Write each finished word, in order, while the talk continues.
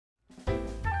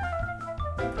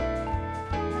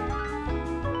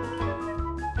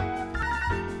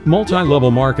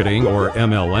Multi-level marketing, or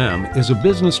MLM, is a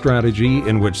business strategy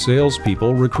in which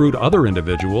salespeople recruit other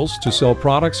individuals to sell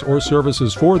products or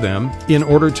services for them in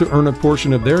order to earn a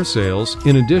portion of their sales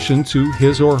in addition to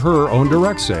his or her own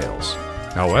direct sales.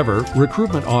 However,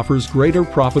 recruitment offers greater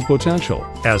profit potential,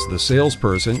 as the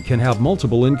salesperson can have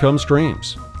multiple income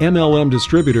streams. MLM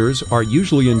distributors are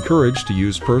usually encouraged to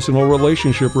use personal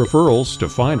relationship referrals to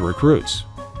find recruits.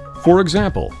 For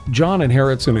example, John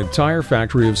inherits an entire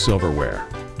factory of silverware.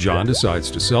 John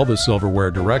decides to sell the silverware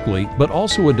directly, but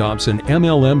also adopts an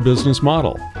MLM business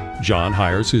model. John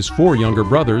hires his 4 younger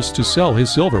brothers to sell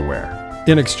his silverware.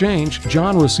 In exchange,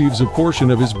 John receives a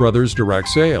portion of his brothers' direct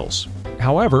sales.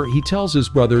 However, he tells his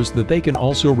brothers that they can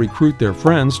also recruit their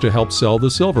friends to help sell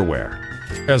the silverware.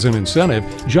 As an incentive,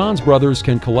 John's brothers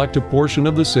can collect a portion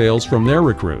of the sales from their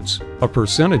recruits, a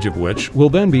percentage of which will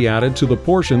then be added to the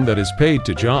portion that is paid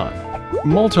to John.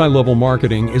 Multi-level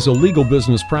marketing is a legal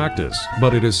business practice,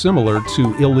 but it is similar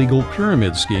to illegal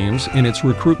pyramid schemes in its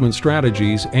recruitment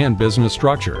strategies and business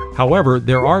structure. However,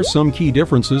 there are some key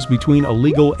differences between a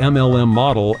legal MLM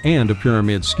model and a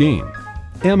pyramid scheme.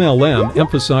 MLM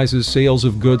emphasizes sales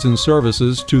of goods and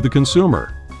services to the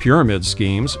consumer. Pyramid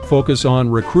schemes focus on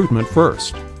recruitment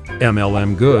first.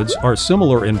 MLM goods are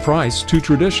similar in price to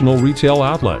traditional retail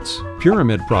outlets.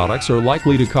 Pyramid products are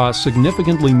likely to cost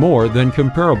significantly more than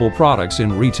comparable products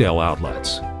in retail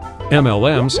outlets.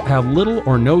 MLMs have little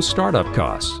or no startup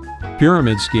costs.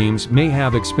 Pyramid schemes may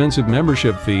have expensive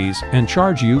membership fees and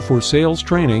charge you for sales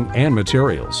training and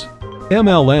materials.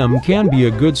 MLM can be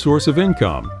a good source of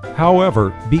income.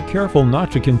 However, be careful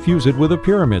not to confuse it with a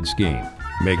pyramid scheme.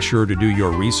 Make sure to do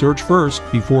your research first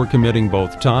before committing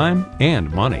both time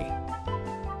and money.